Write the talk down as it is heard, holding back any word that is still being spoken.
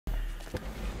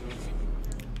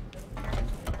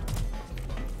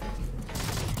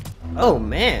Oh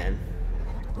man,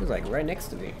 he was like right next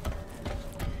to me.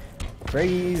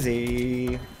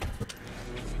 Crazy.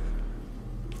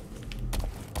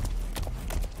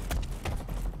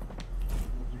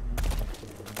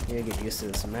 You gotta get used to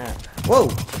this map. Whoa!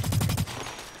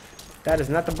 That is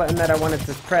not the button that I wanted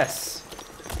to press.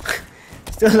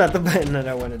 Still not the button that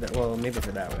I wanted to. Well, maybe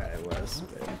for that guy it was.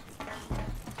 But...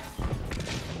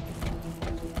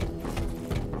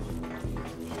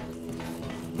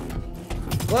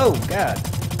 Whoa, God.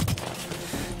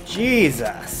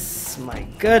 Jesus. My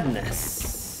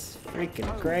goodness.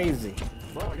 Freaking crazy.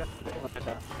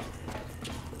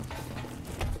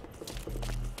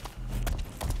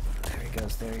 There he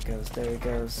goes, there he goes, there he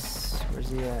goes. Where's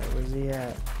he at? Where's he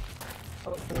at?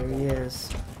 There he is.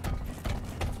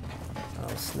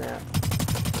 Oh, snap.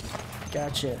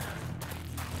 Gotcha.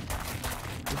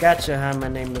 Gotcha, hi, my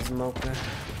name is Mocha.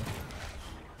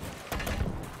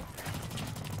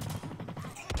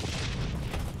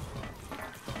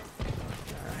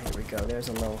 Here we go, there's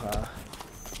Aloha.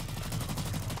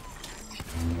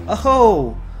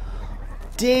 Oh!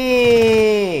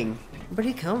 Dang! Where'd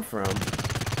he come from?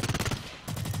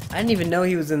 I didn't even know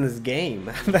he was in this game.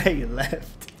 I thought he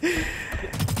left.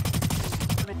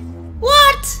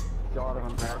 What? God of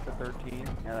America 13.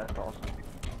 Yeah, that's awesome.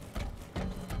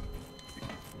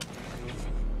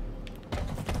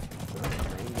 Oh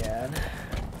my God.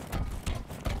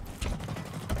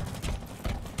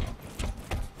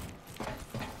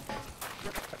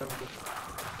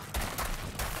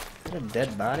 Is that a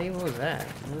dead body? What was that?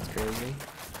 That's crazy.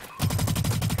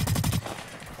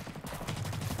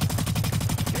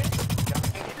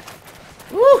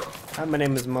 Woo! Hi, my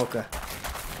name is Mocha.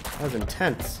 That was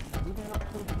intense.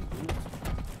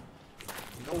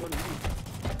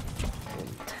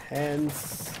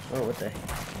 Intense. Oh, what the?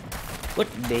 What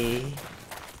the?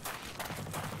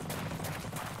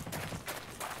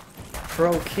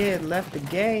 Pro kid left the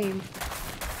game.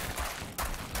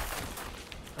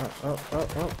 Oh, oh, oh,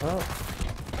 oh, oh.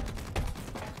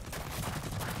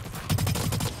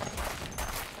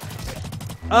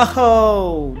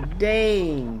 Oh,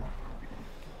 dang.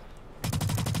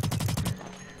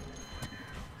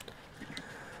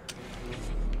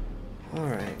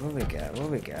 Alright, what we got? What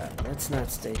we got? Let's not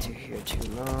stay here too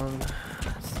long.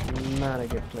 It's not a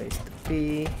good place to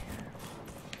be.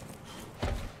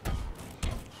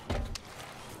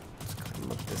 Let's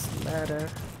climb up this ladder.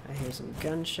 I hear some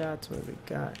gunshots. What we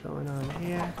got going on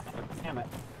here? Damn it.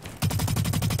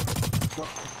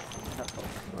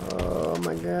 Oh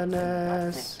my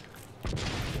goodness.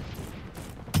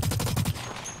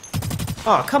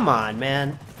 Oh, come on,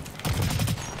 man.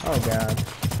 Oh god.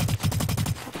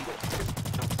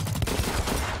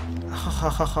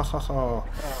 Oh,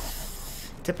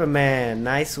 Tipper man,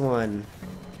 nice one.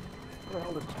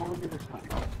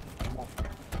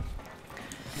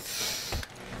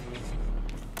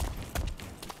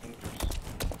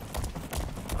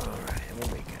 Alright, what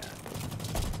we got?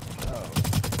 Oh.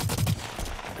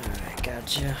 Alright,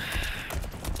 gotcha.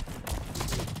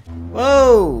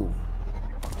 Whoa!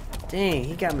 Dang,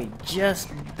 he got me just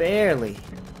barely.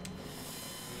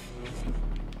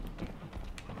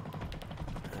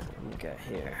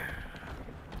 Here.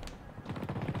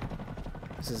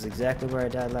 This is exactly where I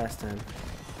died last time.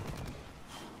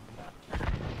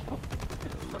 Oh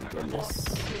my goodness.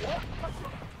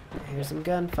 I hear some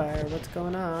gunfire. What's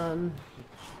going on?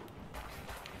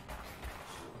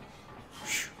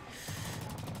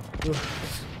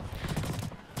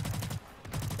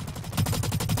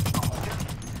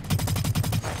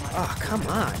 Oh, come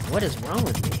on. What is wrong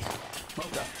with me?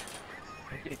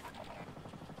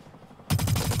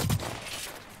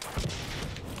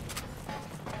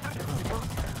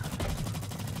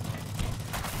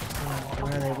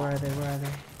 Where are they? Where are they? Where are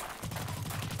they?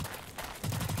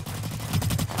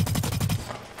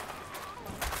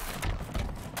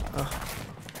 Oh,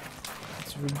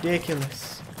 it's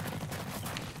ridiculous.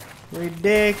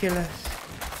 Ridiculous.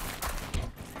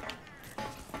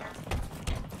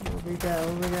 What we got?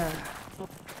 What we got?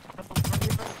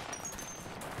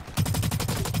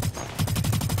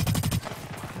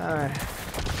 Alright.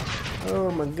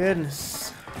 Oh my goodness.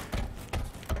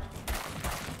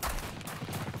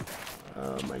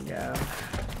 Oh my god.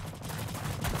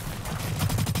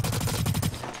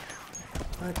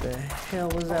 What the hell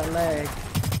was that lag?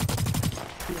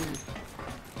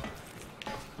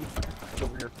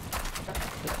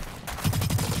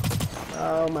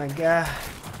 Oh my god.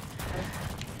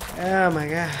 Oh my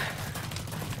god.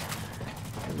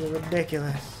 This is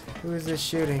ridiculous. Who is this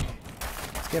shooting?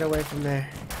 Let's get away from there.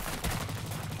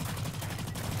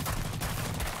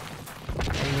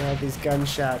 I hear all these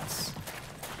gunshots.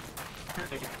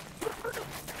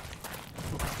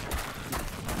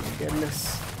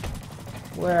 goodness.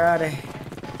 Where are they?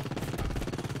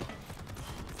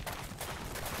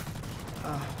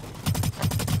 Oh.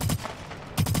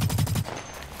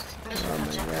 Oh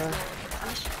my god.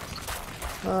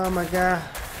 Oh my god.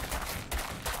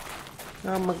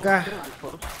 Oh my god.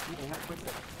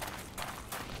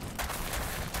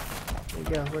 Where'd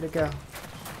it go? Where'd it go?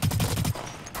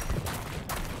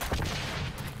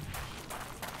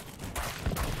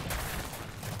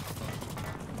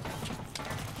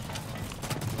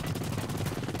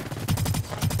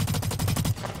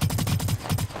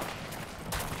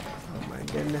 Oh my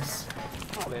goodness.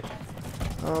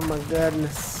 Oh my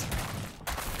goodness.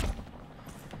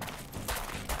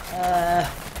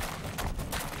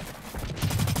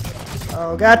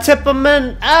 Oh god, tip him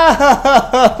in!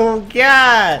 Oh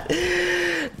god!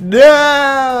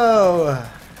 No!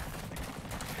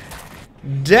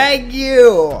 Dang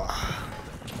you!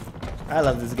 I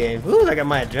love this game. Ooh, I got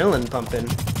my adrenaline pumping.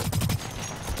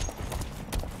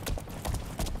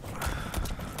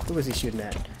 Who was he shooting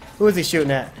at? Who was he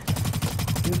shooting at?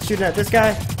 He was shooting at this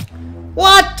guy?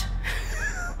 What?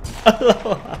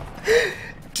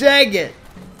 Dang it!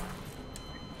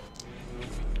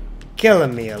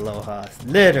 Killing me, Aloha.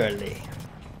 Literally.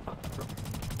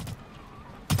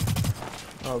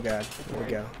 Oh god, here we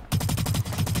go.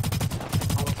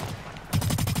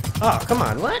 Oh, come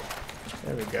on, what?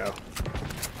 There we go.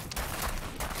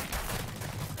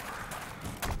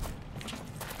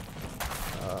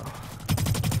 Oh.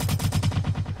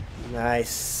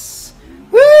 Nice.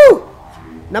 Woo!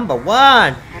 Number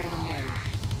 1!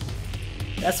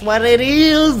 That's what it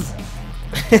is!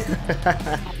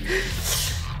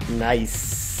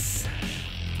 Nice.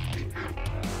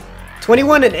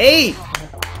 21-8!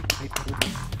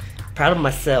 Proud of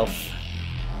myself.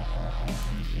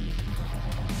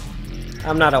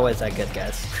 I'm not always that good,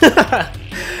 guys.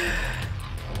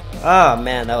 Oh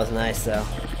man, that was nice though.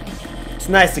 It's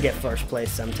nice to get first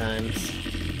place sometimes.